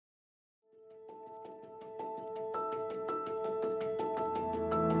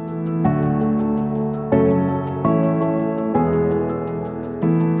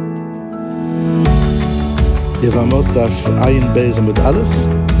Yevamot Daf Ayin Beis Amud Aleph,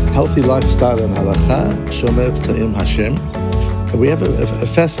 Healthy Lifestyle and Halacha, Shomer P'ta'im Hashem. We have a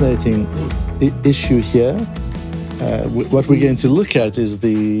fascinating issue here. What we're going to look at is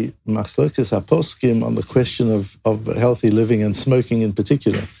the Machlokes HaPoskim on the question of healthy living and smoking in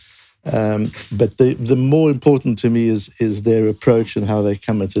particular. But the more important to me is their approach and how they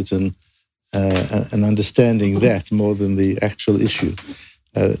come at it and understanding that more than the actual issue.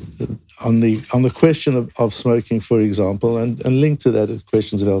 On the question of smoking, for example, and linked to that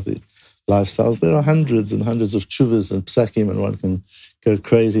questions of healthy lifestyles, there are hundreds and hundreds of tshuvas and psakim, and one can go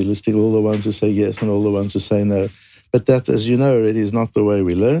crazy listing all the ones who say yes and all the ones who say no. But that, as you know already, is not the way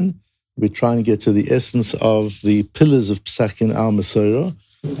we learn. We try and get to the essence of the pillars of psakim al Masorah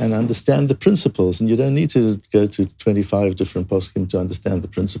and understand the principles. And you don't need to go to 25 different poskim to understand the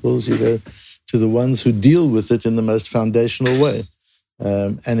principles. You go to the ones who deal with it in the most foundational way.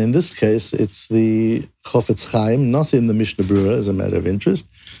 And in this case, it's the Chofetz Chaim, not in the Mishnah Berurah as a matter of interest,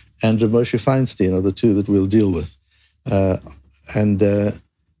 and Rav Moshe Feinstein are the two that we'll deal with. As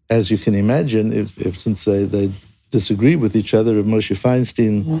you can imagine, if since they disagree with each other, Rav Moshe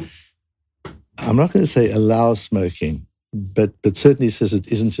Feinstein, I'm not going to say allows smoking, but certainly says it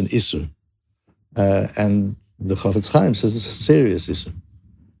isn't an issur. And the Chofetz Chaim says it's a serious issur.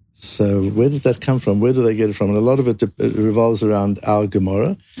 So where does that come from? Where do they get it from? And a lot of it revolves around our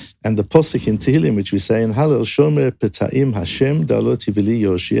Gemara and the posuk in Tehillim, which we say in Hallel, Shomer P'ta'im Hashem Dalo Tivili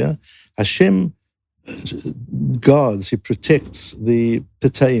Yoshia. Hashem guards, he protects the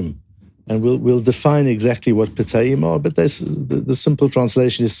P'ta'im. And we'll define exactly what P'ta'im are, but the simple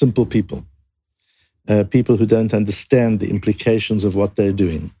translation is simple people. People who don't understand the implications of what they're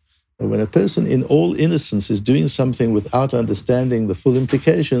doing. When a person in all innocence is doing something without understanding the full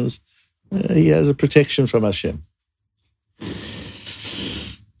implications, he has a protection from Hashem.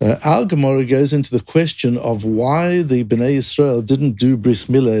 Our Gemara goes into the question of why the Bnei Yisrael didn't do Bris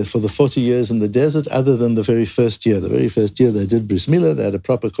Milah for the 40 years in the desert other than the very first year. The very first year they did Bris Milah, they had a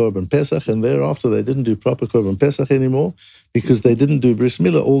proper Korban Pesach, and thereafter they didn't do proper Korban Pesach anymore because they didn't do Bris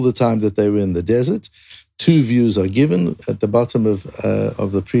Milah all the time that they were in the desert. Two views are given at the bottom of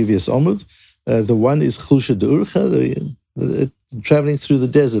the previous Amud. The one is Chulsha De'urcha, traveling through the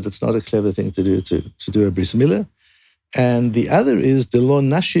desert. It's not a clever thing to do a Bris Milah. And the other is Delon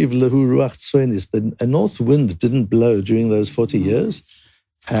Nashiv Lehu Ruach Tzvenis. A north wind didn't blow during those 40 years,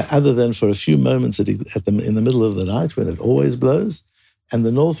 other than for a few moments in the middle of the night when it always blows. And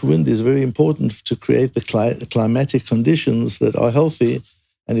the north wind is very important to create the climatic conditions that are healthy.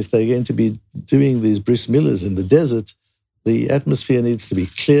 And if they're going to be doing these bris milahs in the desert, the atmosphere needs to be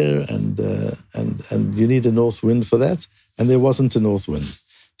clear, and you need a north wind for that. And there wasn't a north wind.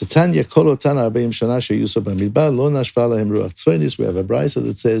 We have a brisa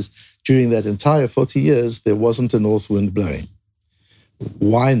that says during that entire 40 years there wasn't a north wind blowing.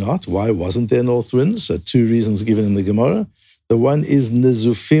 Why not? Why wasn't there north wind? So two reasons given in the Gemara. The one is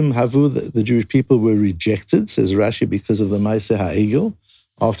Nezufim Havu, the Jewish people were rejected, says Rashi, because of the Maaseh HaEgel.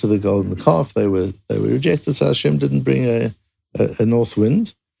 After the golden calf, they were rejected, so Hashem didn't bring a north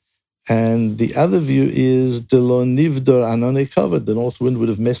wind. And the other view is Delo Nivdor Anane Kavod. The north wind would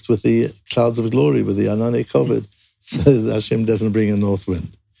have messed with the clouds of glory, with the Anane Kavod. So Hashem doesn't bring a north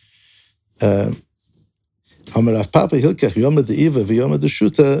wind. Amar Rav Papa Hilkach Yom De'iva v'Yom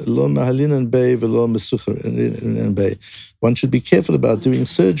Deshuta lo mahalinan bei v'lo mesucher bei. One should be careful about doing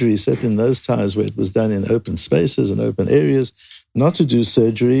surgery, certainly in those times where it was done in open spaces and open areas, not to do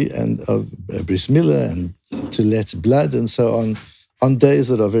surgery and of bris milah and to let blood and so on days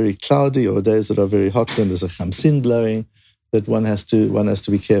that are very cloudy or days that are very hot when there's a chamsin blowing, that one has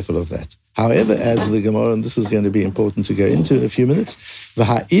to be careful of that. However, adds the Gemara, and this is going to be important to go into in a few minutes,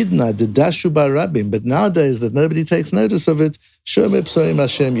 v'ha'idna dedashu barabim, but nowadays that nobody takes notice of it, shomer p'ta'im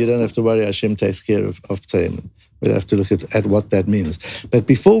Hashem, you don't have to worry, Hashem takes care of p'ta'im. We'll have to look at what that means. But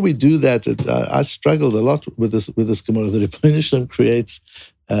before we do that, I struggled a lot with this Gemara. The Rebbeinu Shalom creates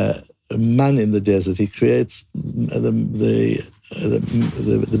man in the desert. He creates the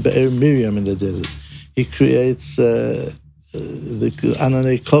Be'er Miriam in the desert. He creates the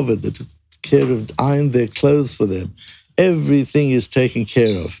Ananei Kavod that took care of, ironed their clothes for them. Everything is taken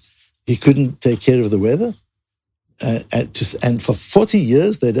care of. He couldn't take care of the weather. And for 40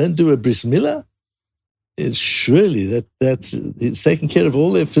 years, they don't do a bris milah. It's surely that's it's taking care of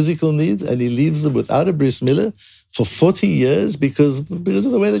all their physical needs, and he leaves them without a bris milah for 40 years because of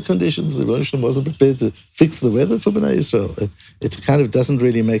the weather conditions. The Rebbeinu Shalom wasn't prepared to fix the weather for Bnei Yisrael. It kind of doesn't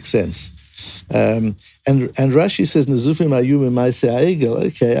really make sense. And Rashi says, Nezufim Ayum Maaseh Ha'egel.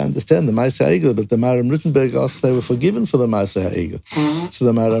 Okay, I understand the Maaseh Ha'egel, but the Maharam Rutenberg asks they were forgiven for the Maaseh Ha'egel. So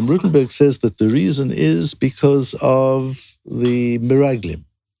the Maharam Rutenberg says that the reason is because of the Miraglim.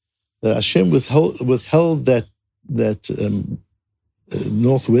 That Hashem withheld that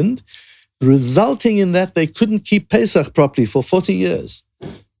north wind, resulting in that they couldn't keep Pesach properly for 40 years.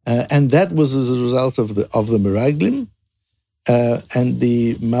 And that was as a result of the Miraglim. And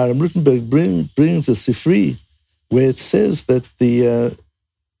the Maharam Rutenberg brings a Sifri where it says that the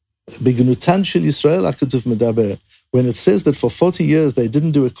B'Gnutan Shel Yisrael HaKatuv Medaber, when it says that for 40 years they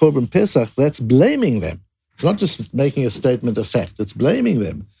didn't do a Korban Pesach, that's blaming them. It's not just making a statement of fact, it's blaming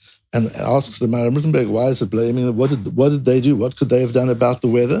them. And asks the Maharam Rutenberg, why is it blaming them? What did they do? What could they have done about the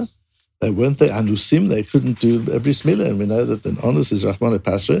weather? Weren't they anusim? They couldn't do a bris milah, and we know that the onus is Rahman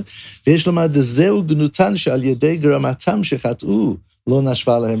Pasra. V'yesh lomar dezeu gnutan she'al yedei gramatam shechat'u lo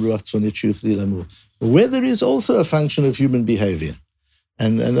nashva lahem ruach tzfonit sheyuchli lamu. Weather is also a function of human behavior,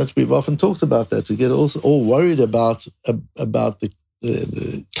 and that we've often talked about that. To get also all worried about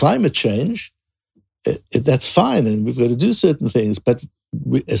the climate change, that's fine, and we've got to do certain things, but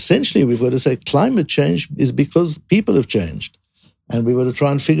essentially we've got to say climate change is because people have changed. And we were to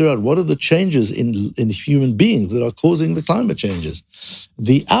try and figure out what are the changes in human beings that are causing the climate changes.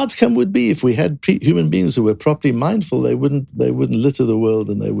 The outcome would be if we had human beings who were properly mindful, they wouldn't litter the world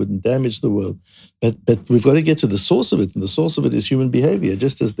and they wouldn't damage the world. But we've got to get to the source of it, and the source of it is human behavior,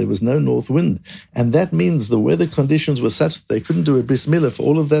 just as there was no north wind. And that means the weather conditions were such that they couldn't do a bris milah for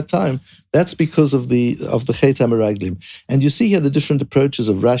all of that time. That's because of the Chet HaMeraglim. And you see here the different approaches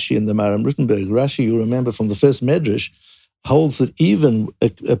of Rashi and the Maharam Rutenberg. Rashi, you remember from the first Medrash, holds that even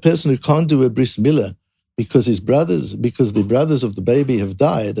a person who can't do a bris milah because the brothers of the baby have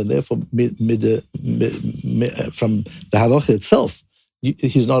died, and therefore from the halacha itself,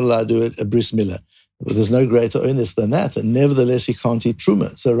 he's not allowed to do a bris milah. There's no greater onus than that, and nevertheless he can't eat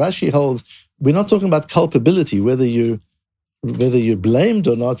truma. So Rashi holds we're not talking about culpability. Whether you're blamed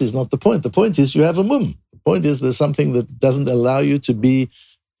or not is not the point. The point is you have a mum. The point is there's something that doesn't allow you to be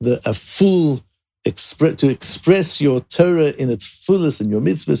a full. To express your Torah in its fullest, and your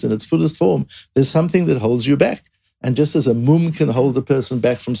mitzvahs in its fullest form, there's something that holds you back. And just as a mum can hold a person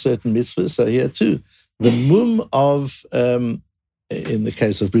back from certain mitzvahs, so here too, the mum of, in the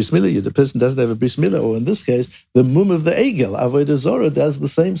case of bris milah, the person doesn't have a bris milah, or in this case, the mum of the egel, avodah zorah, does the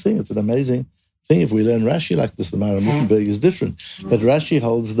same thing. It's an amazing thing. If we learn Rashi like this, the Maharam Rutenberg is different. But Rashi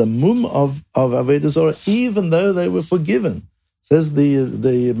holds the mum of avodah zorah, even though they were forgiven. Says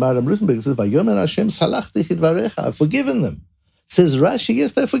the Maharam Rutenberg, says, Vayomer Hashem salachti chidvarecha, I've forgiven them. Says Rashi,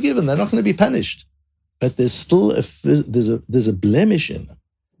 yes, they're forgiven. They're not going to be punished. But there's still there's a blemish in them.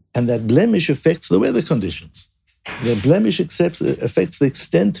 And that blemish affects the weather conditions. The blemish affects the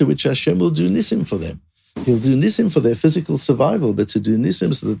extent to which Hashem will do nisim for them. He'll do nisim for their physical survival, but to do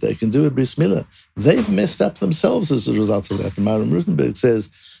nisim so that they can do a bris milah, they've messed up themselves as a result of that. The Maharam Rutenberg says,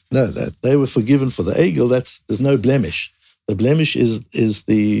 no, that they were forgiven for the egel, there's no blemish. The blemish is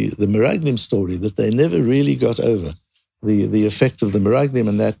the Meraglim story, that they never really got over the effect of the Meraglim,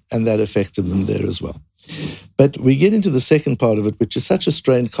 and that affected them there as well. But we get into the second part of it, which is such a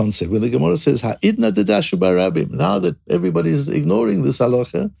strange concept, when the Gemara says, Ha'idna dedashu barabim, now that everybody is ignoring this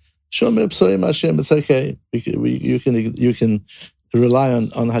halacha, shomer psoim Hashem, it's okay. You can rely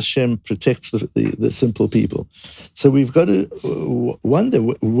on Hashem protects the simple people. So we've got to wonder,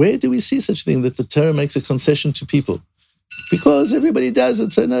 where do we see such a thing that the Torah makes a concession to people? Because everybody does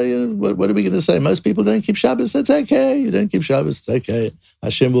it. So, no, what are we going to say? Most people don't keep Shabbos. That's okay. You don't keep Shabbos. It's okay.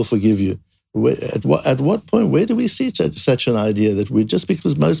 Hashem will forgive you. At what point, where do we see such an idea that just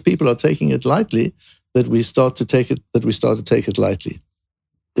because most people are taking it lightly, that we start to take it lightly?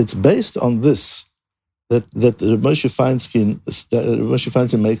 It's based on this, that Moshe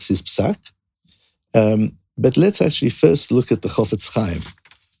Feinstein makes his psak. But let's actually first look at the Chofetz Chaim,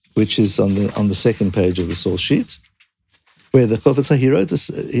 which is on the second page of the source sheet, where the Chofetz Chaim, he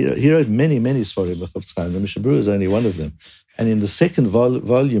wrote many Sforim, the Chofetz Chaim. The Mishnah Berurah is only one of them. And in the second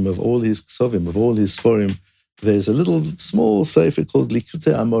volume of all his Ksovim, of all his Sforim, there's a little small sefer called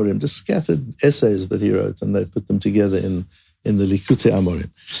Likutei Amorim, just scattered essays that he wrote, and they put them together in the Likutei Amorim.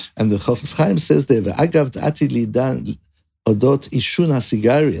 And the Chofetz Chaim says there, Ve'agav t'ati lidan odot ishun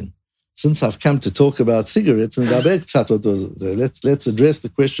hasigarin. Since I've come to talk about cigarettes, and let's address the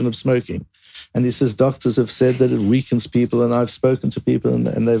question of smoking. And he says doctors have said that it weakens people, and I've spoken to people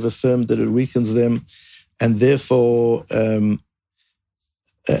and they've affirmed that it weakens them, and therefore, and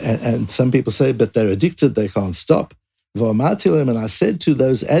some people say, but they're addicted, they can't stop. And I said to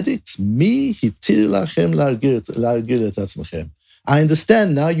those addicts, I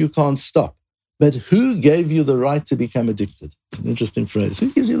understand now you can't stop. But who gave you the right to become addicted? It's an interesting phrase.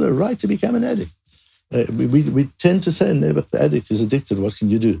 Who gives you the right to become an addict? We tend to say, no, but the addict is addicted. What can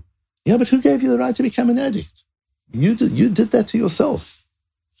you do? Yeah, but who gave you the right to become an addict? You did that to yourself.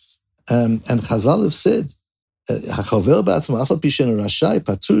 And Chazal have said, you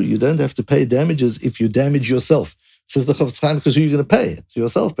don't have to pay damages if you damage yourself. Says the Chofetz Chaim, because who are you going to pay? It's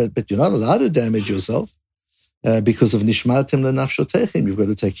yourself, but you're not allowed to damage yourself because of nishmartem lenafshotechem. You've got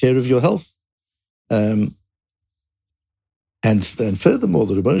to take care of your health. And furthermore,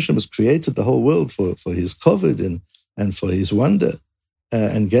 the Rebbeinu Shalom has created the whole world for his kovod and for his wonder,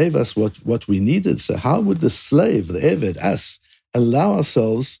 and gave us what we needed. So how would the slave, the Eved, us, allow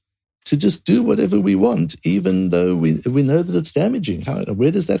ourselves to just do whatever we want, even though we know that it's damaging?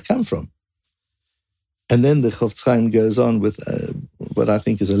 Where does that come from? And then the Chofetz Chaim goes on with what I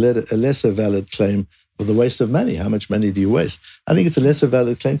think is a lesser valid claim of the waste of money. How much money do you waste? I think it's a lesser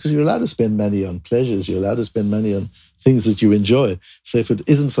valid claim because you're allowed to spend money on pleasures. You're allowed to spend money on things that you enjoy. So if it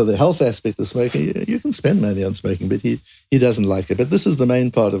isn't for the health aspect of smoking, you can spend money on smoking, but he doesn't like it. But this is the main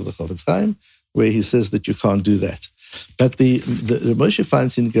part of the Chofetz Chaim, where he says that you can't do that. But the Moshe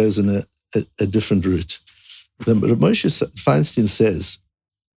Feinstein goes in a different route. The Moshe Feinstein says,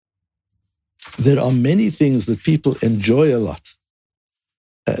 there are many things that people enjoy a lot,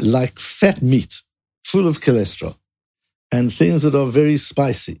 like fat meat, full of cholesterol, and things that are very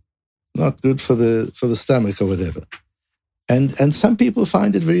spicy, not good for the stomach or whatever. And some people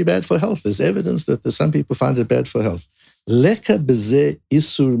find it very bad for health. There's evidence that some people find it bad for health. Leka b'zeh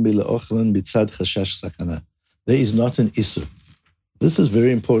isur mila'ochlan mitzad chashash sakana. There is not an isur. This is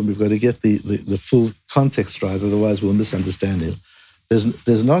very important. We've got to get the full context right, otherwise we'll misunderstand it.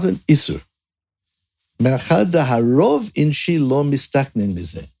 There's not an isur.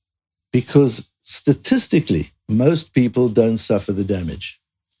 Because statistically, most people don't suffer the damage.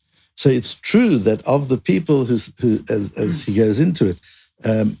 So it's true that of the people who as he goes into it,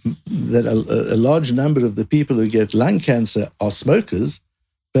 that a large number of the people who get lung cancer are smokers,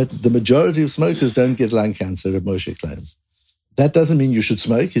 but the majority of smokers don't get lung cancer, Reb Moshe claims. That doesn't mean you should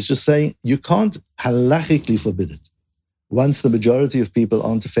smoke. It's just saying you can't halachically forbid it once the majority of people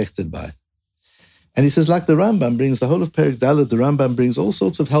aren't affected by it. And he says, like the Rambam brings, the whole of Perek Dalet, the Rambam brings all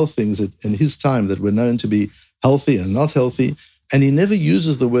sorts of health things in his time that were known to be healthy and not healthy, and he never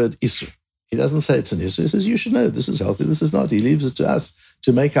uses the word isur. He doesn't say it's an isur. He says, you should know this is healthy, this is not. He leaves it to us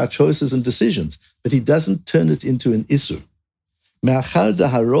to make our choices and decisions, but he doesn't turn it into an isur. Most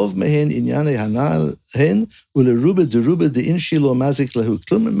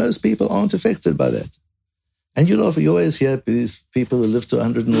people aren't affected by that. And you always hear these people who live to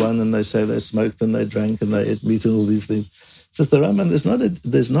 101 and they say they smoked and they drank and they ate meat and all these things. Says the Rambam,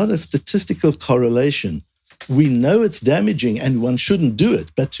 there's not a statistical correlation. We know it's damaging and one shouldn't do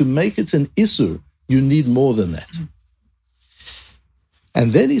it, but to make it an isur, you need more than that.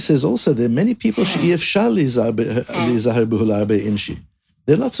 And then he says also, there are many people, there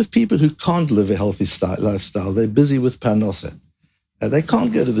are lots of people who can't live a healthy lifestyle. They're busy with parnasa. They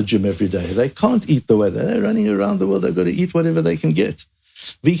can't go to the gym every day. They can't eat the way they're running around the world. They've got to eat whatever they can get.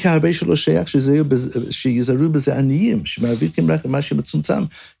 Health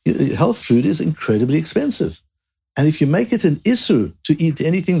food is incredibly expensive. And if you make it an issur to eat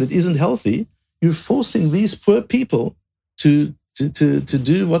anything that isn't healthy, you're forcing these poor people to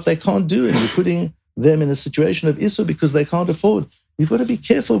do what they can't do, and you're putting them in a situation of issur because they can't afford. You've got to be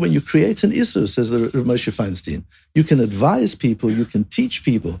careful when you create an issur, says the Moshe Feinstein. You can advise people, you can teach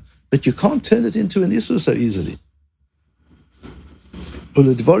people, but you can't turn it into an issur so easily.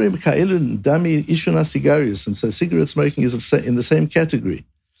 And so cigarette smoking is in the same category.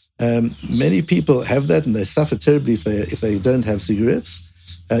 Many people have that and they suffer terribly if they don't have cigarettes,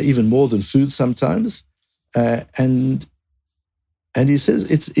 even more than food sometimes. And he says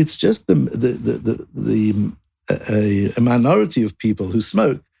it's just a minority of people who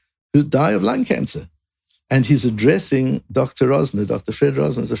smoke who die of lung cancer. And he's addressing Dr. Rosner. Dr. Fred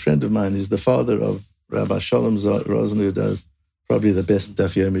Rosner is a friend of mine. He's the father of Rabbi Shalom Rosner, who does probably the best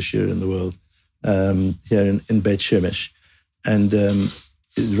Daf Yomi Shir in the world here in Beit Shemesh. And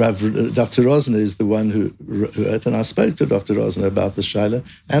Dr. Rosner is the one who wrote, and I spoke to Dr. Rosner about the Shaila,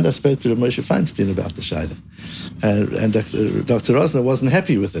 and I spoke to Moshe Feinstein about the Shaila. And Dr. Rosner wasn't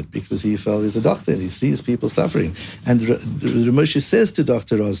happy with it because he felt he's a doctor and he sees people suffering. And Moshe says to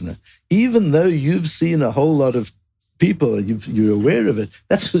Dr. Rosner, even though you've seen a whole lot of people and you're aware of it,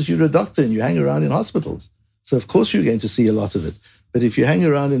 that's because you're a doctor and you hang around in hospitals. So of course you're going to see a lot of it. But if you hang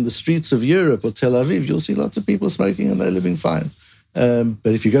around in the streets of Europe or Tel Aviv, you'll see lots of people smoking and they're living fine. But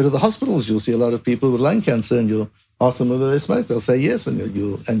if you go to the hospitals, you'll see a lot of people with lung cancer and you'll Ask them whether they smoke. They'll say yes, and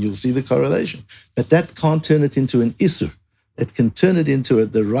you'll see the correlation. But that can't turn it into an isur. It can turn it into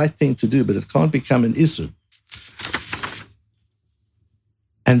the right thing to do, but it can't become an isur.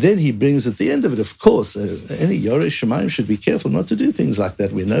 And then he brings at the end of it, of course, any Yoreh Shemayim should be careful not to do things like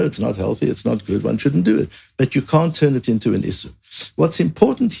that. We know it's not healthy, it's not good, one shouldn't do it. But you can't turn it into an isur. What's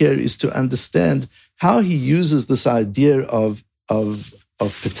important here is to understand how he uses this idea of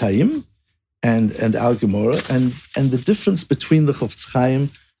Petayim and our Gemara and the difference between the Chofetz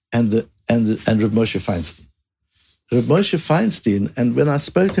Chaim and Reb Moshe Feinstein. Reb Moshe Feinstein, and when I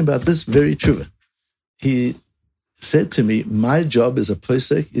spoke to him about this very tshuva, he said to me, my job as a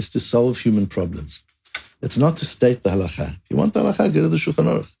posek is to solve human problems. It's not to state the halacha. If you want the halacha, go to the Shulchan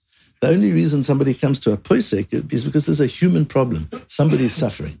Aruch. The only reason somebody comes to a posek is because there's a human problem. Somebody's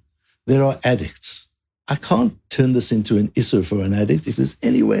suffering. There are addicts. I can't turn this into an isur for an addict if there's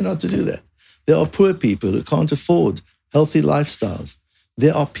any way not to do that. There are poor people who can't afford healthy lifestyles.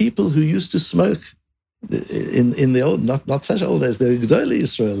 There are people who used to smoke in the old, not such old days. There are Gedolei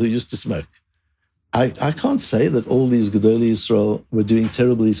Yisrael who used to smoke. I can't say that all these Gedolei Yisrael were doing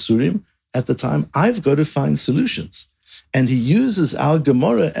terrible isurim at the time. I've got to find solutions. And he uses our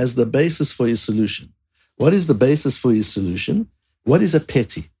Gemara as the basis for his solution. What is the basis for his solution? What is a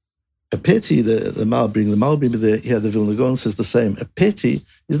petty? A petty, the Malbim here, the Vilna Gaon says the same. A petty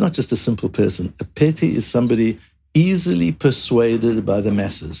is not just a simple person. A petty is somebody easily persuaded by the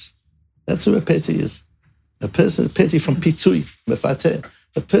masses. That's who a petty is. A petty from pitui, mefateh.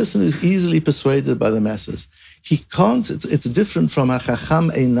 A person who's easily persuaded by the masses. He can't, it's different from a chacham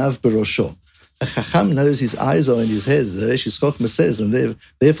einav berosho. A chacham knows his eyes are in his head, the Reishis Chochmah says, and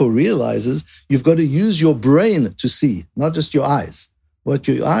therefore realizes you've got to use your brain to see, not just your eyes. What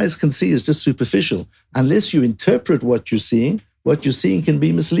your eyes can see is just superficial. Unless you interpret what you're seeing can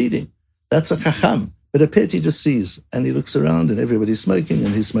be misleading. That's a chacham. But a petty just sees, and he looks around, and everybody's smoking,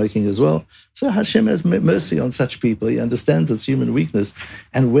 and he's smoking as well. So Hashem has mercy on such people. He understands it's human weakness.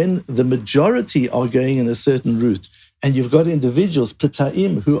 And when the majority are going in a certain route, and you've got individuals,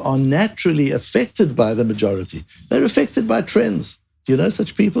 Peta'im, who are naturally affected by the majority, they're affected by trends. Do you know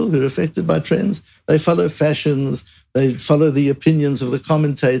such people who are affected by trends? They follow fashions, they follow the opinions of the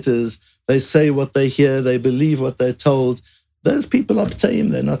commentators, they say what they hear, they believe what they're told. Those people are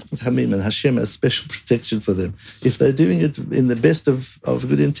P'tayim, they're not Hamim, and Hashem has special protection for them. If they're doing it in the best of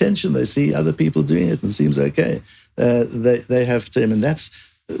good intention, they see other people doing it and it seems okay, they have P'tayim. And that's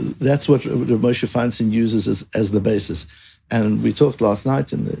what Moshe Feinstein uses as the basis. And we talked last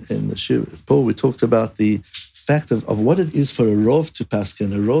night in the Shir, Paul, we talked about the fact of what it is for a Rov to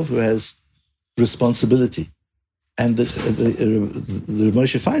paskin, a Rov who has responsibility. And the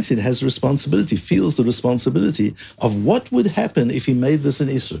Moshe Feinstein has responsibility, feels the responsibility of what would happen if he made this an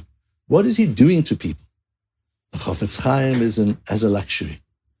Isur. What is he doing to people? The Chofetz Chaim has a luxury.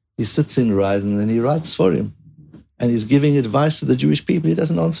 He sits in Raiden and he writes for him. And he's giving advice to the Jewish people. He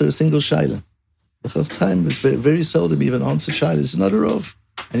doesn't answer a single shaila. The Chofetz Chaim very seldom even answered shailas. He's not a Rov.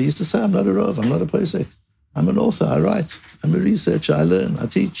 And he used to say, I'm not a Rov, I'm not a posek. I'm an author, I write. I'm a researcher, I learn, I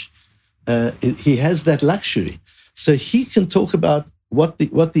teach. He has that luxury. So he can talk about what the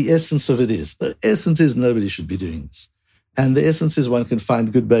essence of it is. The essence is nobody should be doing this. And the essence is one can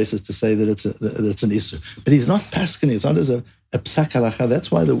find good basis to say that it's an Isur. But he's not paskin, he's not as a psak halacha.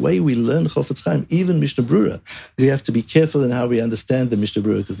 That's why the way we learn Chofetz Chaim, even Mishnah Brura, we have to be careful in how we understand the Mishnah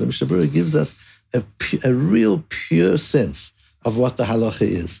Brura, because the Mishnah Brura gives us a real pure sense of what the halacha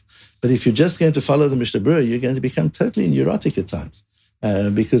is. But if you're just going to follow the Mishnah Brura, you're going to become totally neurotic at times,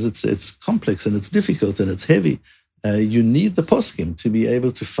 because it's complex and it's difficult and it's heavy. You need the poskim to be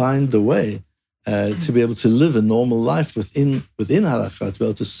able to find the way to be able to live a normal life within halakha, to be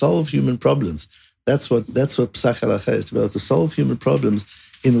able to solve human problems. That's what psak halakha is, to be able to solve human problems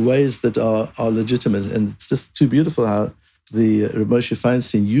in ways that are legitimate. And it's just too beautiful how the Reb Moshe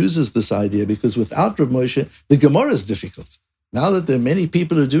Feinstein uses this idea, because without Reb Moshe, the Gemara is difficult. Now that there are many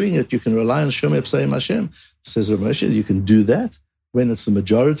people who are doing it, you can rely on Shomei P'sayim Hashem. Says Reb Moshe, you can do that when it's the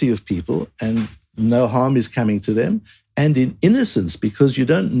majority of people and no harm is coming to them, and in innocence, because you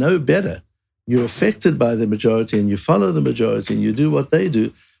don't know better. You're affected by the majority and you follow the majority and you do what they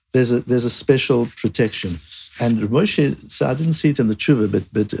do. There's a special protection. And Moshe, so I didn't see it in the tshuva,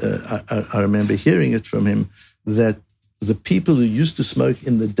 but I remember hearing it from him, that the people who used to smoke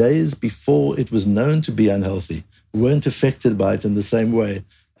in the days before it was known to be unhealthy weren't affected by it in the same way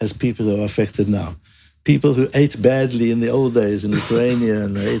as people who are affected now. People who ate badly in the old days in Lithuania,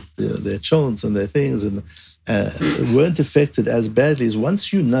 and they ate their cholents and their things, and weren't affected as badly as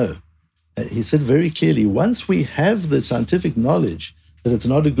once you know. He said very clearly, once we have the scientific knowledge that it's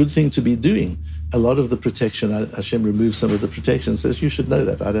not a good thing to be doing, a lot of the protection, Hashem removes some of the protection and says, you should know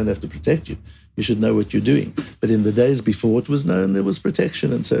that. I don't have to protect you. You should know what you're doing. But in the days before it was known, there was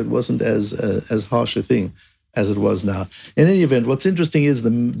protection, and so it wasn't as harsh a thing as it was now. In any event, what's interesting is the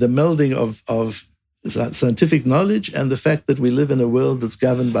melding of scientific knowledge and the fact that we live in a world that's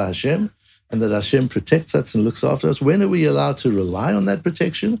governed by Hashem, and that Hashem protects us and looks after us. When are we allowed to rely on that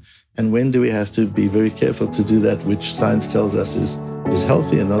protection? And when do we have to be very careful to do that which science tells us is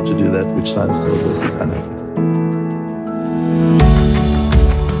healthy, and not to do that which science tells us is unhealthy?